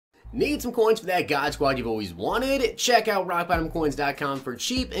Need some coins for that God Squad you've always wanted? Check out rockbottomcoins.com for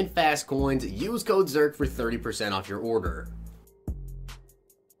cheap and fast coins. Use code ZIRK for 30% off your order.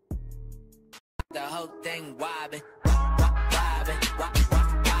 The whole thing wobbin', wobbin'.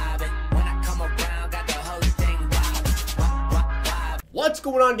 When I come around, got the whole thing wobbin'. What's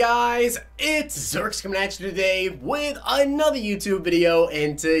going on, guys? It's Zirksee coming at you today with another YouTube video,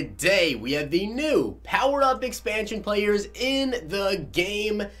 and today we have the new powered up expansion players in the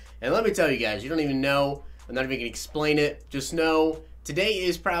game. And let me tell you guys, you don't even know, I'm not even gonna explain it, just know today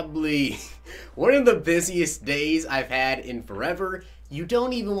is probably one of the busiest days I've had in forever. You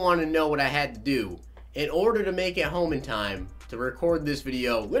don't even want to know what I had to do in order to make it home in time to record this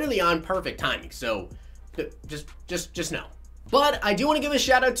video, literally on perfect timing. So just know. But I do want to give a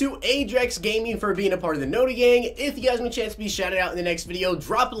shout out to Ajax Gaming for being a part of the Noti Gang. If you guys want a chance to be shouted out in the next video,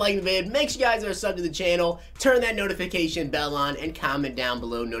 drop a like in the vid, make sure you guys are subbed to the channel, turn that notification bell on, and comment down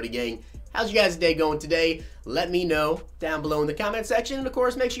below, Noti Gang. How's you guys' day going today? Let me know down below in the comment section. And of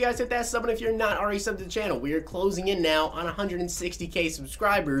course, make sure you guys hit that sub button if you're not already subbed to the channel. We are closing in now on 160K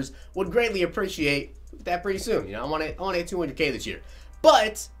subscribers. Would greatly appreciate that pretty soon. You know, I want to hit 200K this year.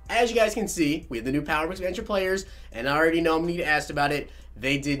 But as you guys can see, we have the new power expansion players, and I already know I'm going to get asked about it.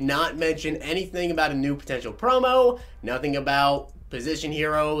 They did not mention anything about a new potential promo, nothing about position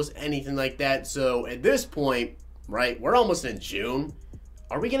heroes, anything like that. So at this point, right, we're almost in June.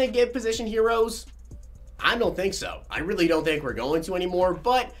 Are we going to get position heroes? I don't think so. I really don't think we're going to anymore,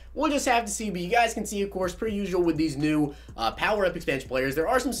 but we'll just have to see. But you guys can see, of course, per usual with these new power-up expansion players, there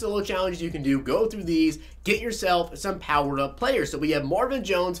are some solo challenges you can do. Go through these, get yourself some powered-up players. So we have Marvin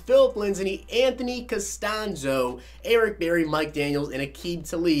Jones, Philip Lindsay, Anthony Costanzo, Eric Berry, Mike Daniels, and Aqib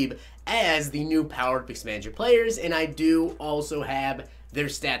Talib as the new powered-up expansion players. And I do also have their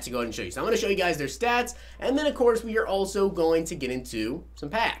stats to go ahead and show you. So I'm going to show you guys their stats, and then of course we are also going to get into some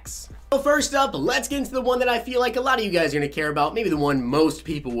packs. So first up, let's get into the one that I feel like a lot of you guys are going to care about, maybe the one most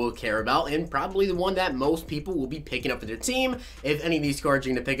people will care about, and probably the one that most people will be picking up for their team. If any of these cards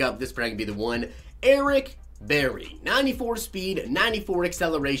you're going to pick up, this is probably going to be the one. Eric Berry, 94 speed, 94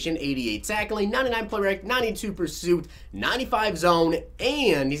 acceleration, 88 tackling, 99 play rec, 92 pursuit, 95 zone,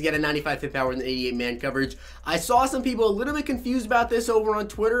 and he's got a 95 hit power and 88 man coverage. I saw some people a little bit confused about this over on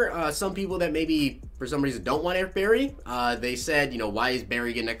Twitter. Some people that maybe for some reason don't want Eric Berry. They said, you know, why is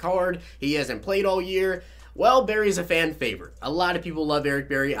Berry getting a card? He hasn't played all year. Well, Berry's a fan favorite. A lot of people love Eric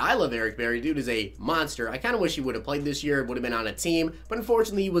Berry. I love Eric Berry. Dude is a monster. I kind of wish he would have played this year. Would have been on a team, but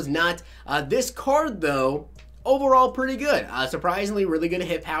unfortunately he was not. This card, though, overall pretty good. Surprisingly, really good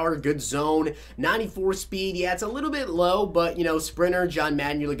hit power, good zone, 94 speed. Yeah, it's a little bit low, but, you know, sprinter, John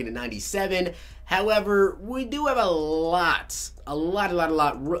Madden, you're looking at 97. However, we do have a lot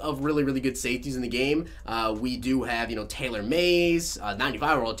of really good safeties in the game. We do have, you know, Taylor Mays,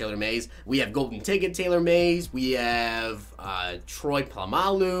 95-year-old Taylor Mays. We have Golden Ticket Taylor Mays. We have Troy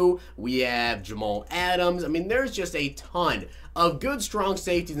Polamalu. We have Jamal Adams. I mean, there's just a ton of good, strong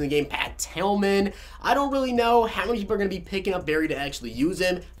safeties in the game. Pat Tillman. I don't really know how many people are going to be picking up Berry to actually use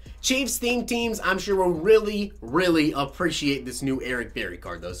him. Chiefs theme teams, I'm sure will really appreciate this new Eric Berry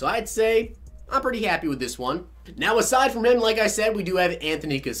card, though. So I'd say I'm pretty happy with this one. Now, aside from him, like I said, we do have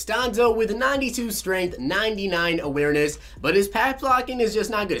Anthony Costanzo with 92 strength, 99 awareness, but his pass blocking is just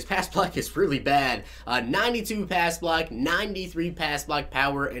not good. His pass block is really bad. 92 pass block, 93 pass block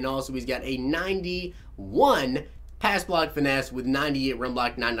power, and also he's got a 91 pass block finesse with 98 run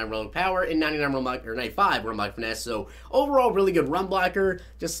block, 99 run block power, and 99 run block, or 95 run block finesse. So overall, really good run blocker,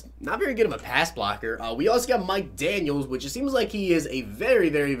 just not very good of a pass blocker. We also got Mike Daniels, which it seems like he is a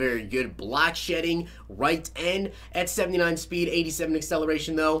very good block shedding right end at 79 speed, 87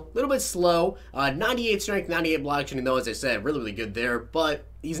 acceleration though. A little bit slow. 98 strength, 98 block shedding though, as I said, really good there, but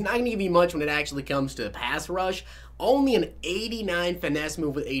he's not going to give you much when it actually comes to pass rush. Only an 89 finesse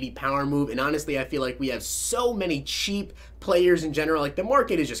move with 80 power move, and honestly, I feel like we have so many cheap players in general. Like, the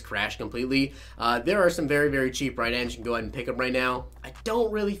market has just crashed completely. There are some very cheap right ends you can go ahead and pick up right now. I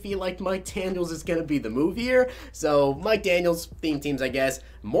don't really feel like Mike Daniels is going to be the move here, so Mike Daniels, theme teams, I guess.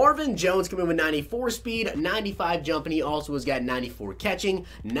 Marvin Jones coming with 94 speed, 95 jump, and he also has got 94 catching,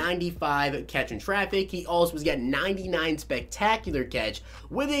 95 catch in traffic. He also has got 99 spectacular catch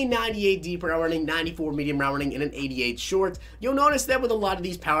with a 98 deep route running, 94 medium route running, and an 88 short. You'll notice that with a lot of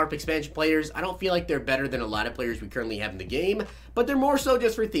these power-up expansion players, I don't feel like they're better than a lot of players we currently have in the game, but they're more so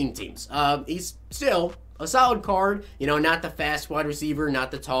just for theme teams. He's still a solid card, you know, not the fast wide receiver, not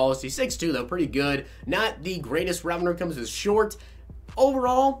the tallest. He's 6'2", though, pretty good. Not the greatest route runner, comes with short.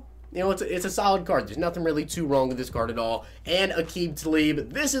 Overall, you know, it's a solid card. There's nothing really too wrong with this card at all. And Aqib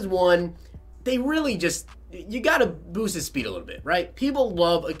Talib, this is one they really just, you got to boost his speed a little bit, right? People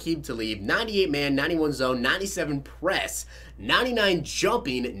love Talib, 98 man, 91 zone, 97 press, 99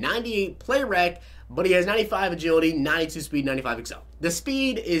 jumping, 98 play rec, but he has 95 agility, 92 speed, 95 excel. The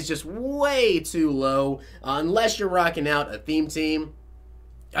speed is just way too low unless you're rocking out a theme team.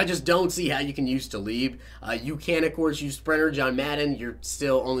 I just don't see how you can use Talib. You can, of course, use Sprinter, John Madden. You're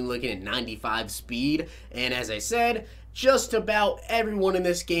still only looking at 95 speed. And as I said, just about everyone in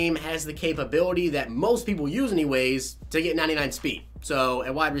this game has the capability that most people use anyways to get 99 speed. So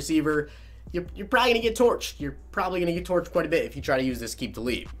at wide receiver, you're probably going to get torched. You're probably going to get torched quite a bit if you try to use this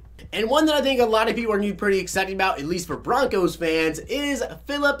Talib. And one that I think a lot of people are going to be pretty excited about, at least for Broncos fans, is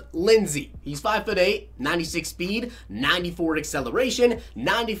Philip Lindsay. He's 5'8", 96 speed, 94 acceleration,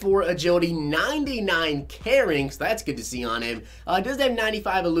 94 agility, 99 carrying, so that's good to see on him. Does have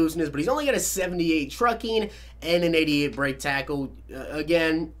 95 elusiveness, but he's only got a 78 trucking and an 88 break tackle.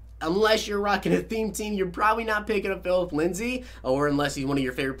 Again, unless you're rocking a theme team, you're probably not picking up Philip Lindsay, or unless he's one of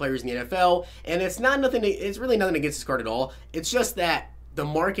your favorite players in the NFL. And it's really nothing against this card at all. It's just that the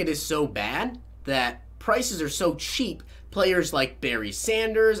market is so bad that prices are so cheap. Players like Barry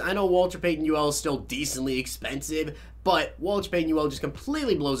Sanders, I know Walter Payton UL is still decently expensive, but Walter Payton UL just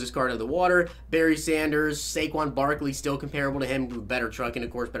completely blows this card out of the water. Barry Sanders, Saquon Barkley, still comparable to him with better trucking,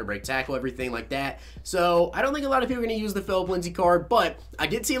 of course, better break tackle, everything like that. So I don't think a lot of people are going to use the Philip Lindsay card, but I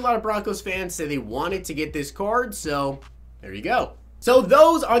did see a lot of Broncos fans say they wanted to get this card, so there you go. So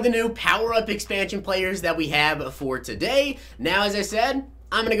those are the new power-up expansion players that we have for today. Now, as I said,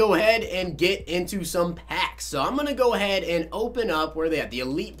 I'm going to go ahead and get into some packs. So I'm going to go ahead and open up, where are they at? The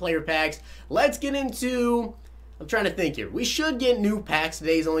Elite Player Packs. Let's get into, I'm trying to think here. We should get new packs.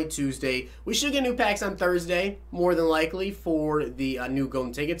 Today's only Tuesday. We should get new packs on Thursday, more than likely, for the new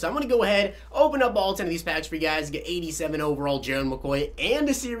golden tickets. So I'm going to go ahead, open up all 10 of these packs for you guys. Get 87 overall Gerald McCoy and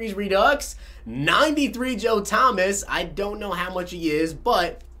a Series Redux. 93 Joe Thomas. I don't know how much he is,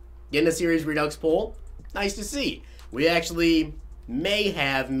 but getting a Series Redux pull, nice to see. We actually may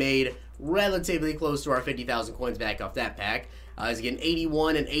have made relatively close to our 50,000 coins back off that pack. He's getting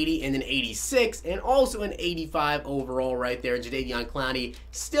 81 and 80 and then 86 and also an 85 overall right there. Jadeveon Clowney,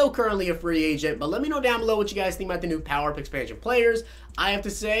 still currently a free agent, but let me know down below what you guys think about the new power-up expansion players. I have to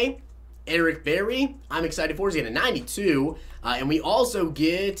say, Eric Berry, I'm excited for. He's getting a 92, and we also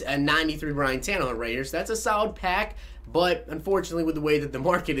get a 93 Brian Tannehill right here, so that's a solid pack, but unfortunately with the way that the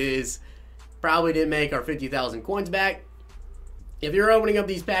market is, probably didn't make our 50,000 coins back. If you're opening up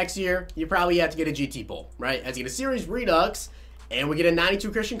these packs here, you probably have to get a GT pull, right? As you get a Series Redux, and we get a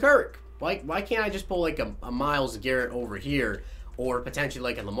 92 Christian Kirk. Why can't I just pull like a Myles Garrett over here, or potentially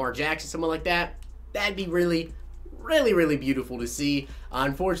like a Lamar Jackson, someone like that? That'd be really beautiful to see.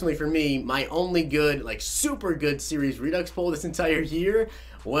 Unfortunately for me, my only good, like super good Series Redux pull this entire year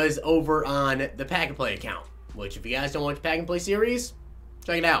was over on the Pack and Play account, which if you guys don't watch Pack and Play series,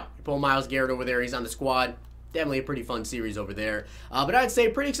 check it out. You pull Myles Garrett over there, he's on the squad. Definitely a pretty fun series over there. But I'd say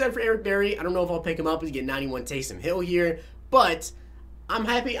pretty excited for Eric Berry. I don't know if I'll pick him up. He's getting 91 Taysom Hill here, but I'm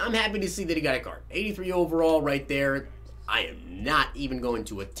happy to see that he got a card. 83 overall right there. I am not even going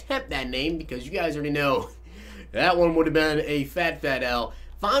to attempt that name because you guys already know that one would have been a fat L.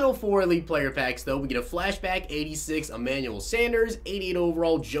 Final 4 Elite Player Packs, though. We get a Flashback 86 Emmanuel Sanders, 88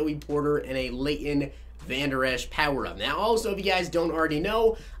 overall Joey Porter, and a Leighton Vander Esch power-up. Now, also, if you guys don't already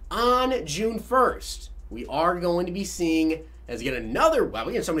know, on June 1st, we are going to be seeing, as we get another, wow,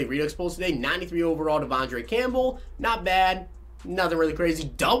 we get so many Redux pulls today, 93 overall Devondre Campbell, not bad, nothing really crazy.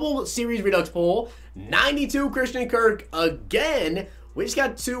 Double Series Redux pull, 92 Christian Kirk again. We just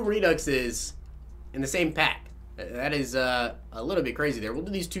got 2 Reduxes in the same pack. That is a little bit crazy there. We'll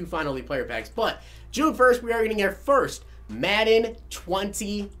do these 2 final Elite Player Packs, but June 1st, we are getting our first Madden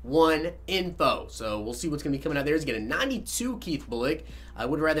 21 info. So we'll see what's going to be coming out there. He's getting a 92 Keith Bullock. I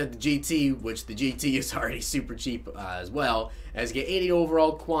would rather have the GT, which the GT is already super cheap as well. As get 80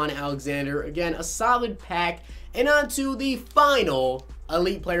 overall Quan Alexander. Again, a solid pack. And on to the final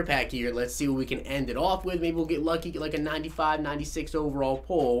Elite Player Pack here. Let's see what we can end it off with. Maybe we'll get lucky, get like a 95, 96 overall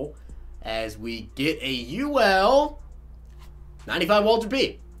pull. As we get a UL 95 Walter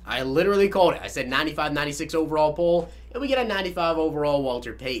P. I literally called it. I said 95, 96 overall pull, and we get a 95 overall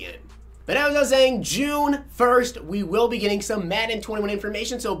Walter Payton. But as I was saying, June 1st, we will be getting some Madden 21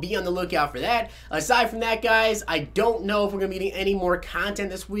 information, so be on the lookout for that. Aside from that, guys, I don't know if we're going to be getting any more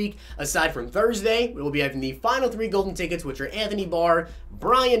content this week. Aside from Thursday, we will be having the final 3 golden tickets, which are Anthony Barr,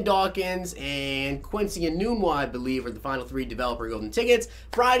 Brian Dawkins, and Quincy Enunwa, I believe, are the final 3 developer golden tickets.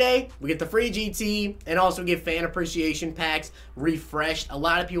 Friday, we get the free GT, and also get fan appreciation packs refreshed. A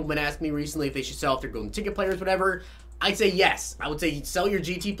lot of people have been asking me recently if they should sell off their golden ticket players, whatever. I'd say yes. I would say sell your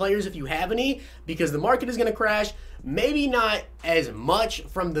GT players if you have any, because the market is going to crash. Maybe not as much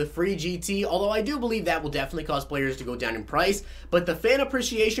from the free GT, although I do believe that will definitely cause players to go down in price. But the fan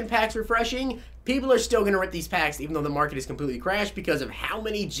appreciation packs refreshing, people are still going to rip these packs even though the market is completely crashed because of how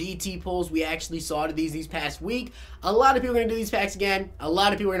many GT pulls we actually saw to these past week. A lot of people are going to do these packs again. A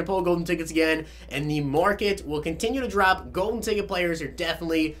lot of people are going to pull golden tickets again, and the market will continue to drop. Golden ticket players are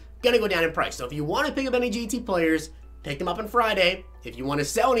definitely going to go down in price. So if you want to pick up any GT players, pick them up on Friday. If you want to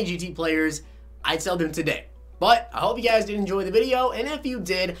sell any GT players, I'd sell them today. But I hope you guys did enjoy the video, and if you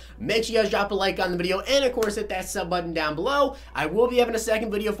did, make sure you guys drop a like on the video, and of course hit that sub button down below. I will be having a second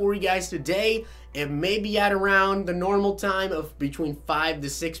video for you guys today. It may be at around the normal time of between 5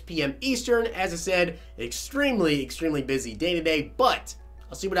 to 6 p.m. Eastern. As I said, extremely busy day today, but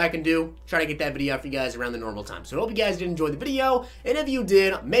I'll see what I can do. Try to get that video out for you guys around the normal time. So I hope you guys did enjoy the video, and if you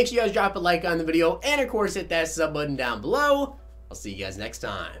did, make sure you guys drop a like on the video, and of course hit that sub button down below. I'll see you guys next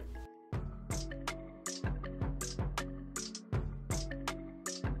time.